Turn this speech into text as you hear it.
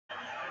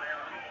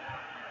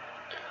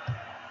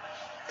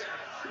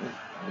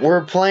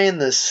We're playing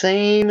the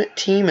same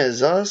team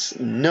as us?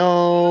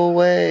 No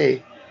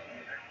way.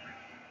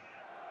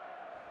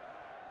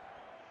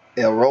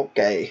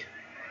 Iroke.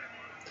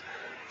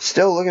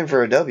 Still looking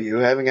for a W.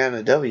 Haven't gotten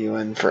a W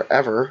in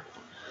forever.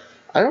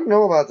 I don't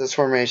know about this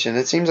formation.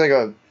 It seems like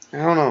a... I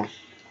don't know.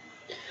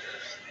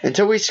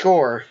 Until we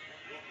score,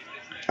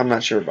 I'm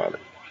not sure about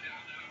it.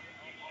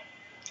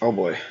 Oh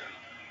boy. He's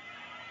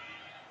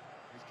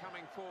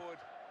coming forward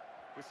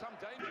with some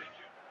danger.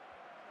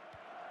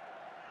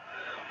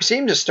 We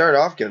seem to start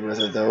off good with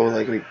it though.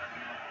 Like we...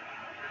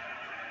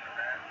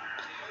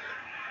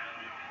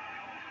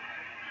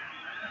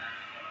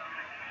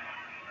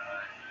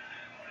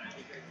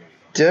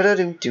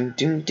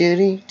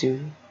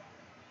 Da-da-doo-doo-doo-doo-doo.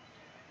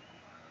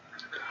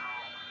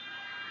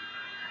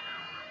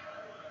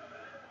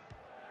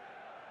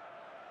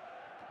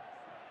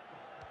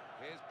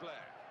 Here's Blair.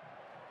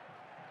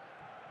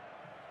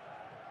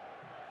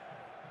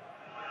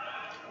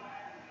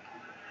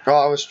 Oh,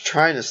 I was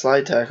trying to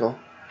slide tackle.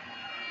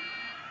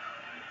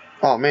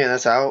 Oh man,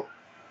 that's out.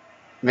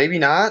 Maybe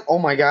not. Oh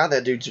my god,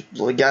 that dude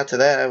got to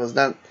that. I was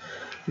not...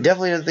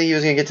 Definitely didn't think he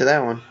was going to get to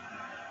that one.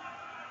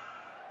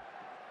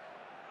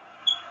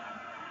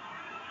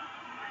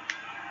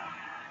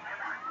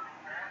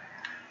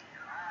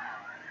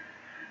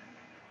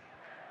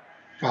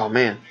 Oh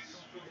man.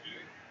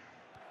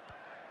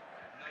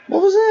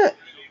 What was that?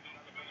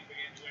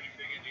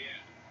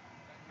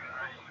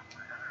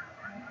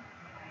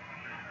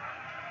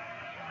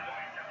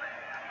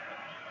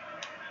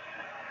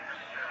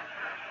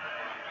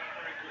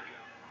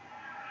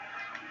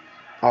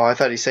 Oh, I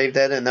thought he saved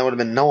that and that would have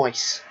been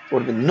nice. Would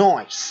have been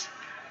nice.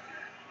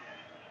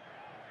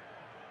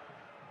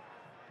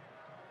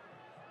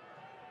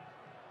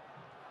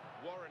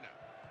 Warner.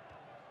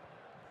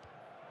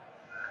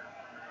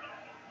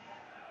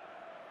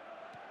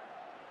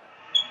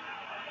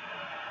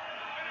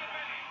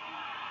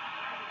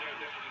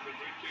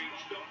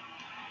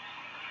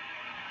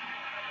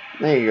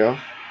 There you go.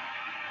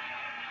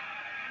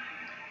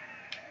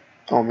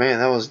 Oh man,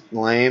 that was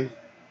lame.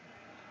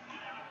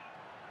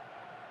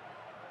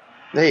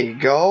 There you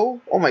go.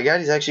 Oh my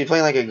god, he's actually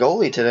playing like a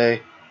goalie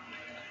today.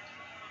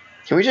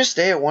 Can we just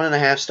stay at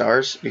 1.5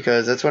 stars?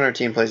 Because that's when our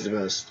team plays the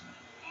best.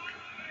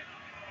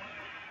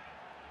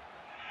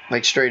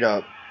 Like straight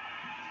up.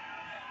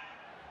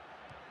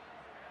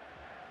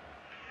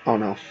 Oh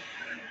no. Oh,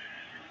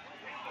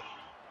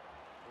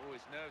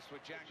 his nerves were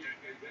jacked. He's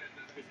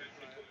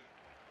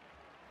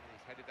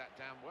headed that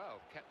down well.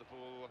 Kept the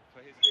ball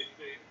for his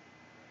teammate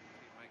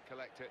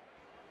collect it.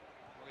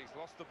 Well, he's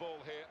lost the ball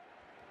here.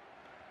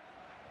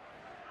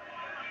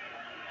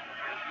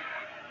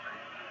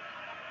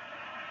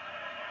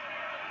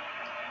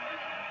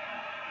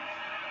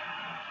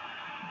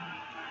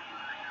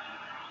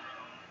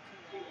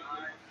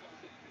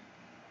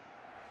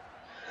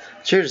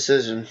 It's your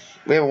decision.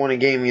 We haven't won a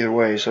game either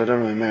way, so it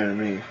doesn't really matter to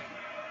me.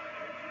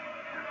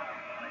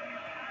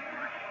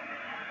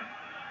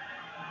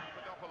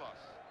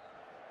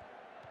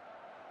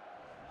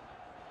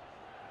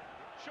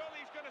 Surely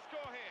he's going to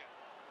score here.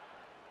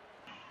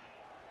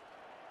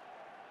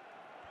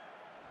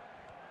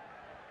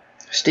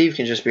 Steve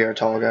can just be our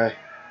tall guy.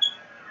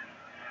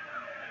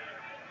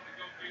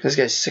 This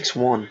guy's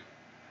 6'1".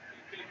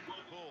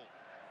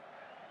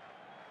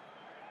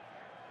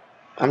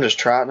 I'm just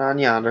trotting on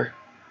yonder.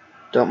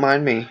 Don't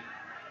mind me.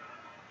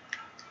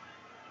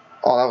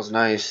 Oh, that was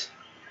nice.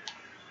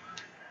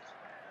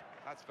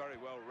 That's very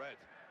well read,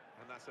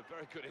 and that's a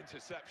very good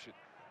interception.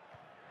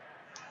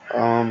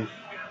 Well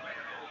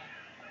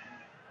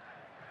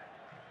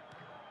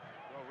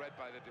Well read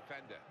by the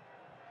defender.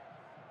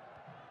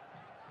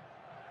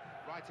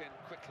 Right in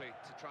quickly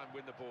to try and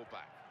win the ball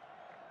back.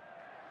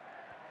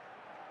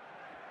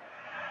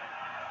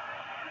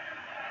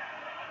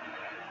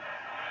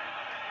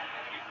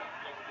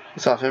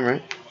 It's off him,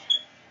 right?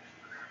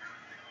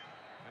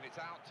 And it's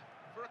out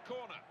for a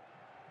corner.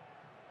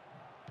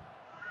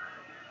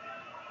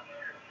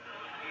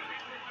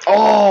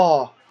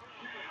 Oh!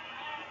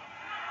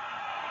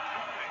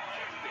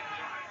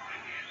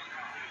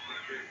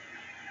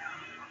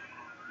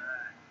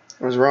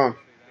 I was wrong.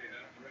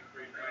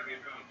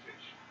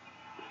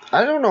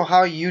 I don't know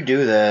how you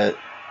do that.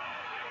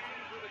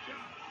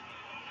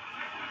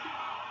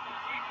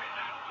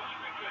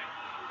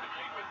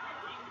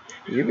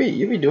 You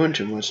be doing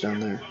too much down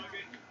there.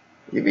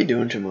 You be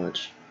doing too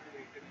much.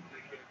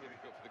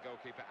 Difficult for the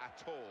goalkeeper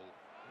at all.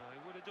 No, he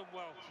would have done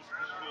well to score.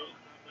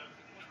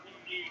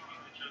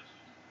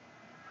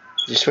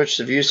 You switch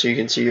the view so you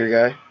can see your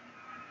guy.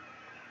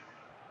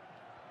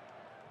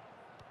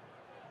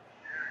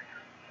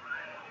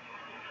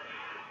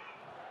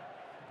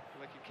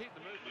 They can keep the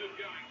movement.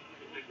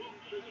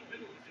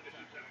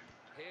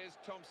 Here's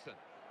Thompson.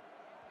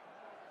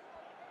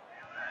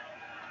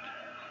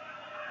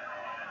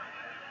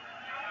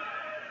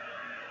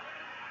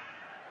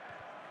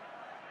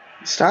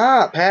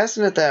 Stop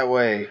passing it that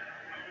way.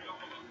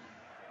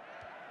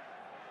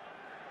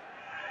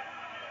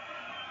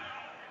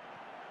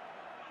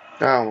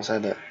 I almost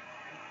had that.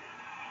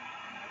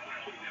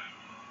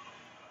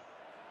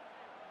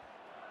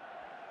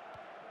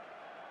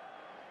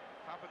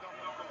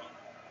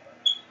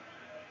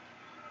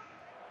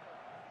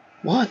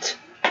 What?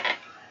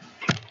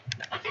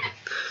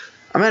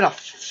 I'm at a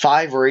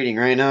 5 rating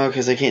right now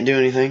because I can't do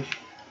anything.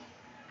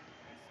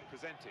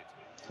 Presented.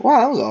 Wow,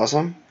 that was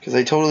awesome. Because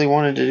I totally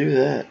wanted to do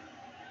that.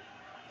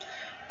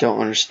 Don't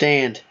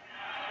understand.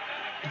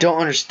 Don't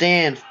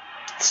understand,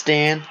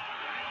 Stan.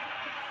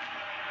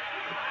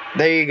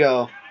 There you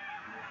go.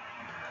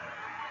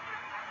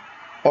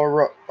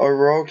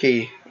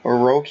 Oroki.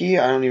 Oroki?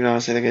 I don't even know how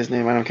to say that guy's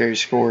name. I don't care. He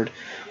scored.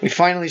 We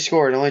finally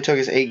scored. It only took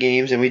us 8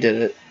 games, and we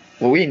did it.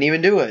 Well, we didn't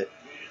even do it. The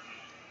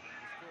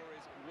score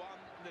is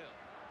 1-0.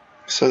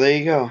 So there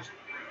you go.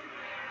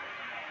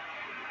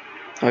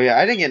 Oh, yeah.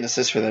 I didn't get an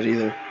assist for that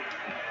either.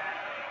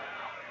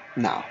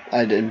 No.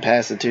 I didn't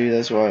pass it to you.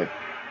 That's why.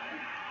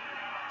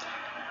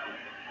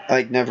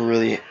 I never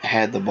really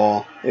had the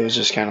ball. It was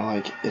just kind of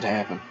like it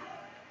happened.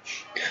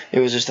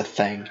 It was just a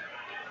thing.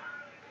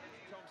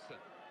 Thompson.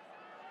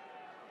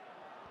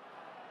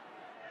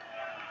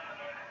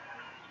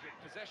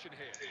 Possession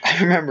here.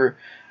 I remember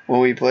when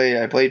we played.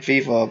 I played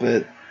FIFA up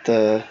at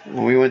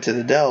when we went to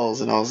the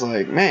Dells, and I was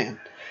like, man,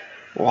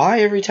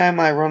 why every time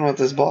I run with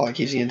this ball, it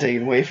keeps getting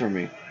taken away from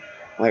me?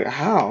 Like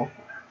how?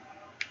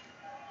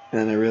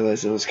 And then I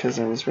realized it was because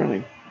I was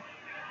running.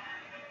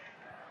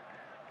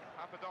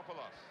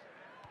 Papadopoulos.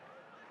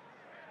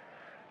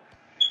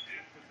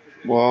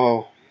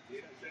 Whoa,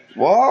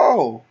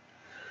 whoa!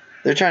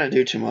 They're trying to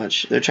do too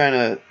much. They're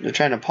trying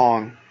to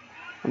pong.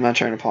 I'm not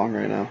trying to pong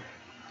right now.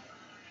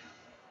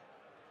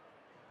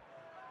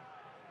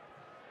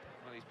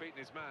 Well, he's beaten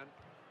his man.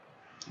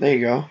 There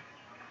you go.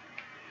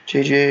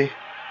 GG.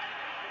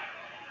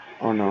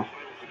 Oh no.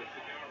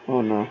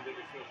 Oh no. He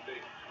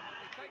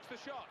takes the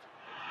shot.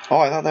 Oh,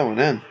 I thought that went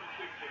in.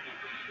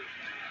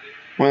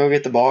 Want to go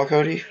get the ball,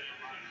 Cody?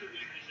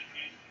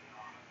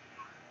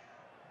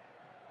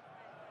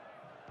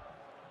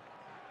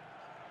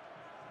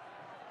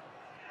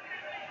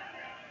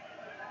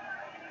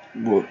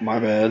 Whoop, my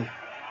bad.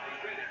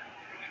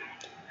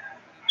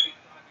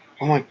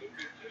 Oh my. Then,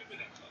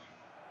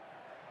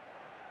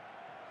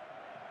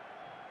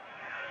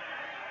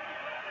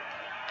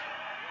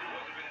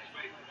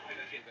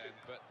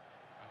 but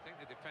I think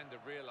the defender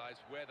realised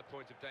where the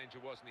point of danger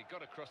was, and he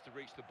got across to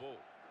reach the ball.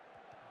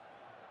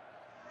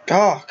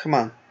 Oh, come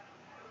on.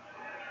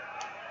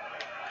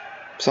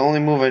 It's the only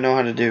move I know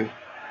how to do.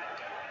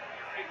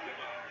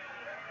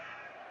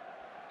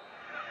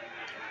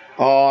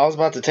 Oh, I was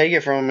about to take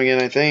it from him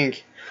again, I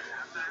think.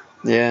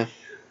 Yeah.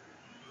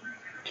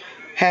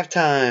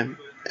 Halftime,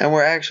 and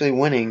we're actually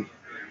winning.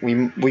 We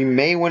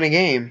may win a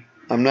game.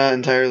 I'm not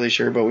entirely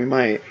sure, but we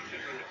might.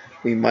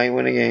 We might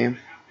win a game.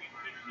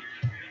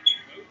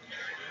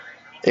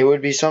 It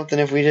would be something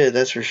if we did,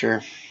 that's for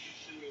sure.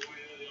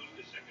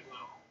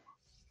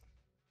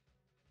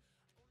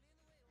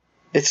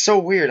 It's so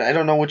weird. I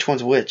don't know which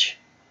one's which.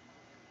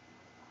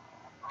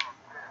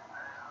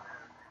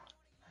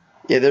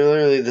 Yeah, they're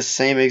literally the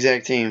same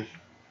exact team.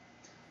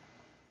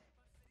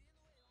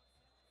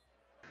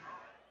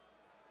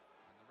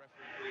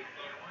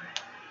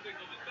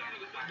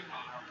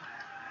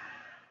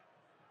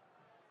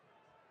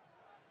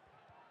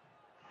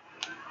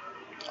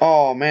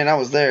 Oh, man, I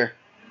was there. A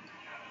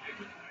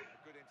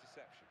good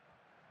interception.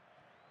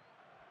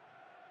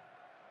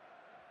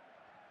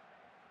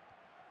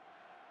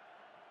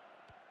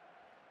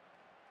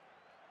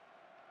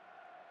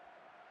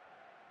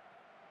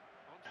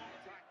 Onto the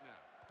attack now.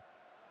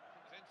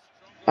 Comes in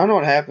strongly. I don't know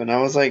what happened.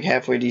 I was like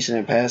halfway decent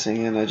at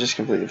passing, and I just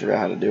completely forgot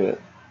how to do it.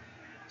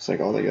 It's like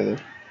all together.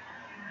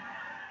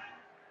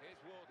 Here's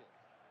Wardle.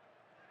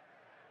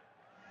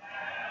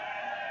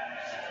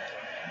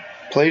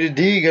 Play the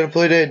D. Gotta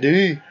play that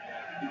D.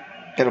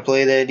 Gotta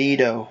play that D,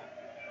 though.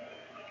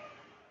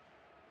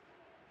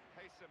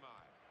 It's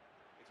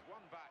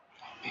one back.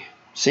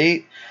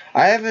 See,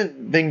 I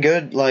haven't been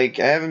good. Like,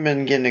 I haven't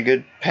been getting a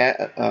good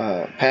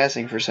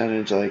passing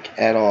percentage, like,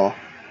 at all.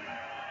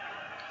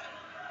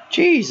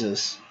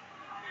 Jesus.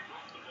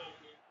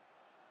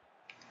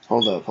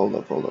 Hold up, hold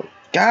up, hold up.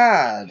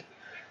 God!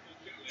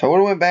 If I would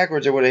have went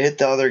backwards, it would have hit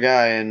the other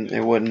guy, and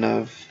it wouldn't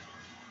have.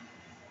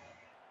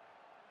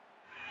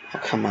 Oh,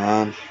 come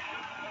on.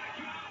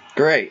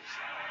 Great.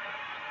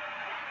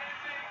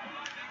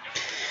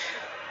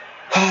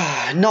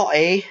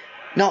 Naughty.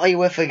 Naughty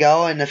with a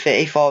goal in the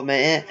 54th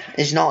minute.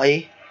 It's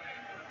naughty.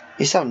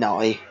 He's so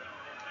naughty.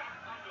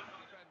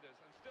 Defenders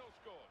and still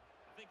scored.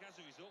 I think as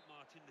a result,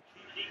 Martin, the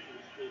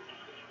keeper.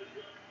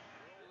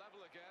 We're all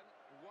level again.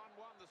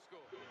 1-1 the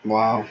score.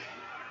 Wow.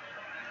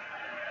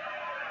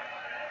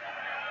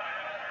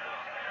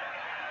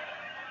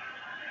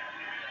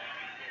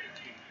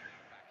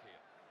 Back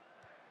here.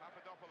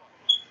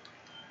 Papadopoulos.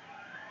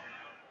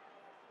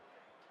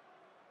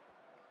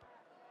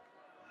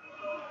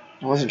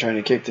 I wasn't trying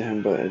to kick to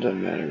him, but it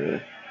doesn't matter, really.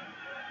 To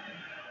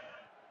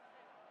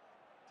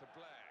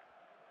Blair.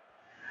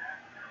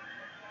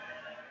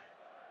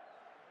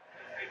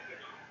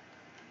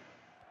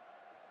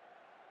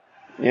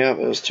 Yep,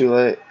 it was too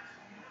late.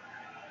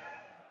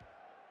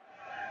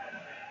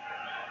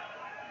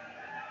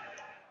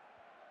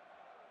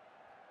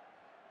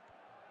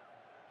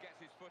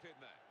 Gets his foot in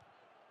there.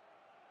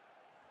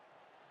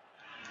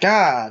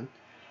 God.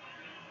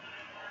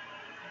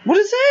 What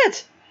is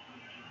that?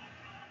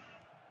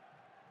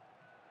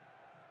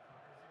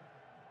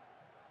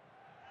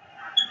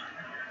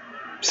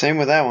 Same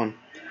with that one.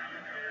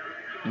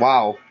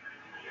 Wow. What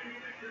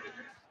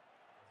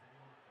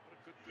a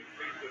good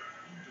defense.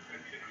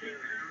 Able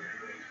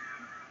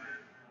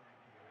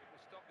to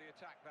stop the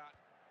attack that.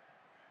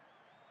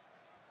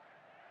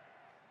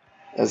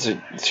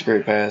 It's a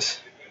great pass.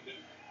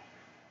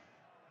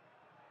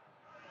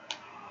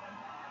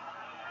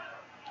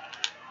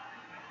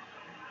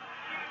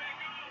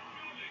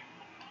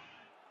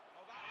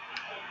 Oh, that is a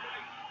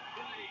great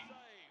save.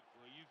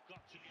 Well, you've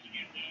got to get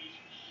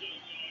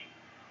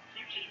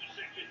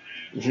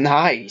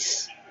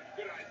Nice.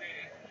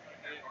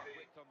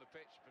 width on the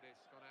pitch, but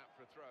it's gone out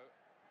for a throw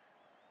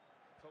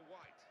for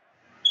White.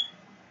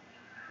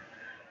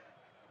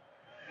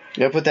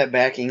 You gotta put that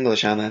back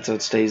English on that so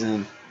it stays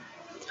in.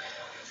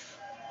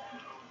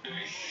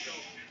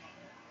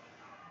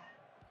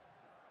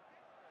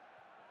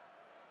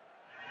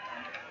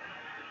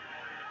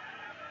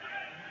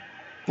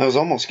 That was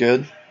almost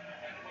good. The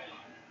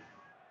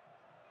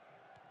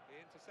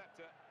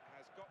interceptor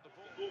has got the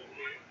ball.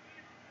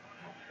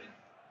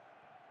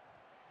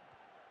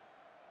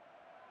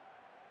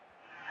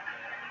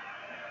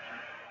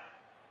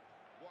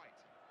 White.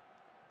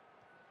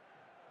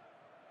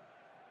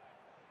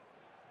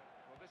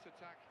 Well, this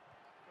attack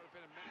got a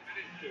bit of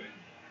menace to it.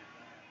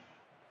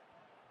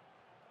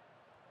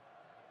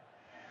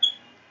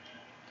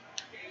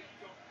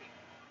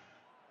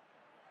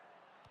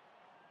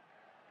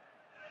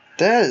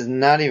 That is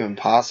not even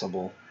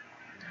possible.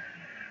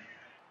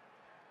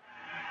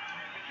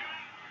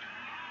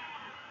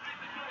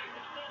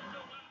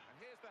 And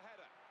here's the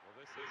header. Well,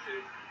 this is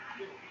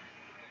got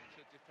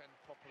to defend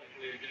properly.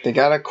 They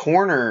got a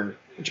corner,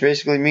 which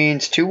basically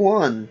means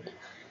 2-1.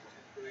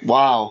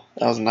 Wow,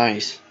 that was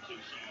nice.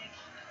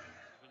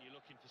 When you're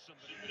looking for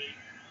somebody create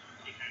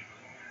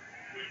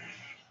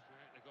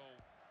the goal.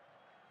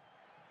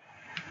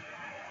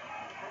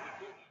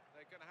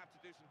 They're going to have to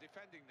do some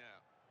defending now.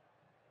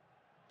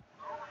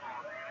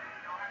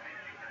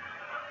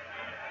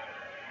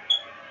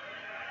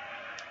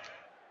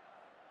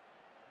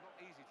 Not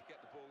easy to get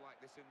the ball like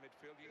this in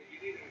midfield. You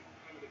need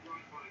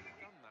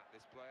done that,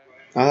 this player.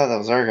 I thought that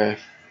was our guy.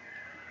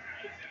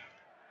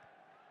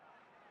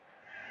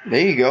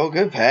 There you go,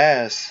 good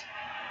pass.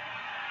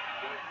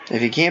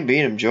 If you can't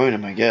beat him, join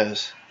him, I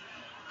guess.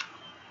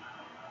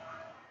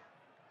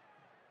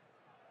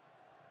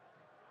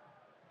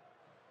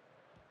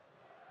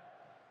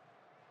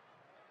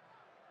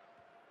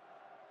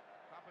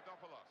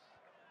 Papadopoulos.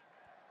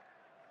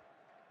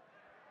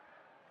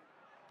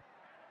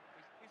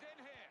 He's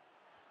in here.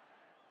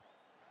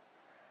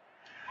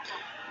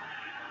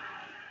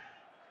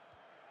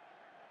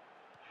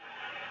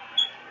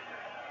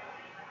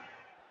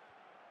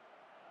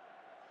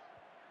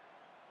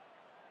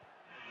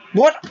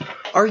 What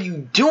are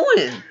you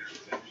doing?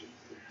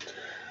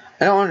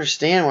 I don't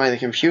understand why the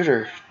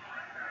computer...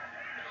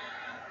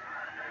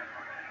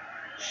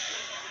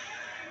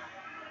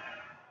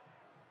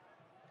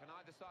 Can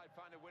either side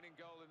find a winning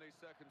goal in these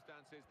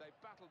circumstances?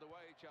 They've battled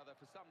away each other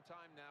for some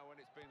time now when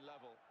it's been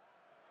level.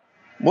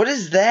 What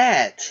is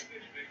that?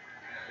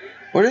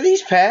 What are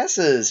these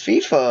passes?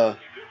 FIFA.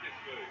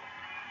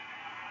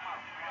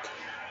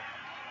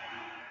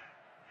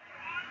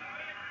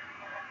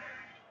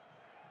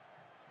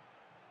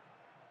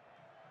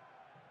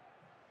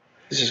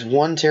 It's just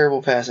one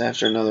terrible pass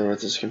after another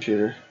with this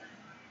computer.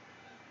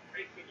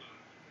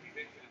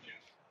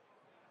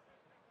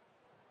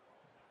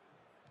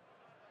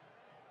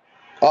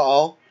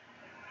 Uh-oh.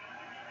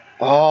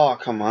 Oh,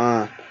 come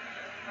on.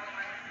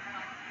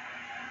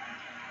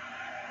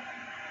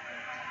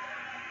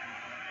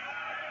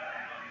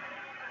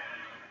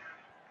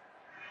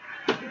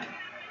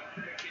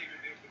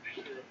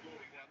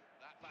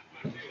 That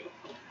backman. And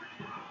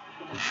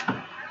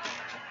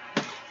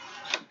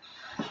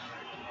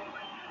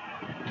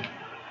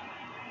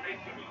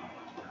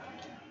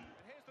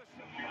here's the shot.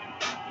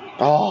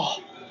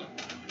 Oh.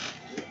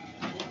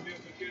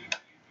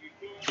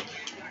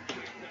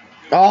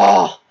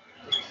 Oh.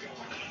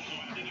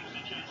 Maybe the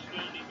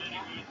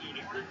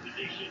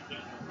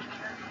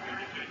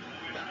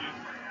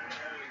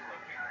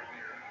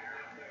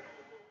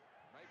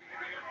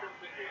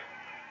goal.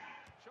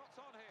 Shots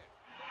on here.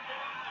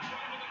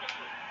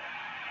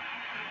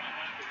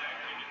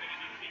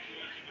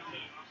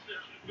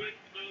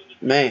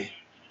 Man.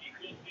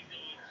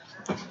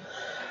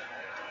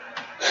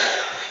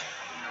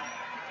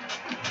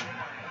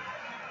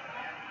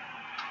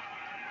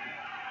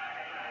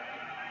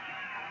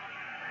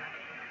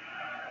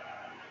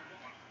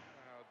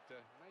 Crowd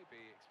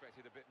maybe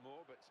expected a bit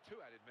more, but it's 2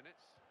 added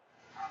minutes.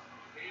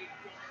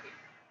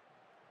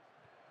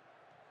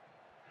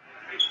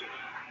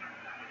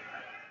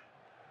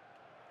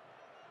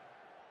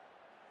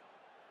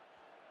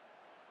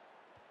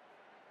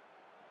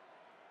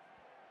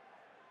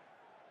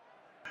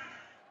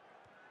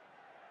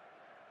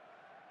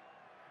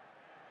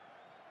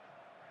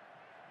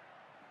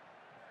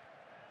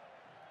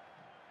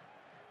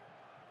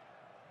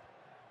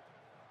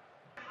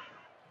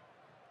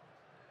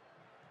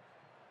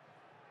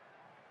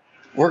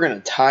 We're going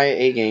to tie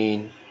again.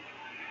 And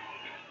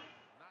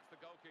that's the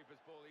goalkeeper's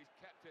ball. He's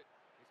kept it.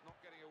 It's not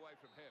getting away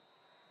from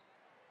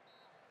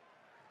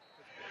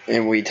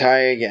him. And we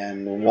tie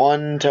again.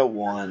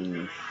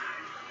 1-1.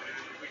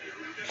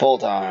 Full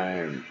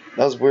time.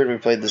 That was weird we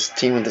played this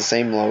team with the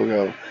same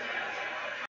logo.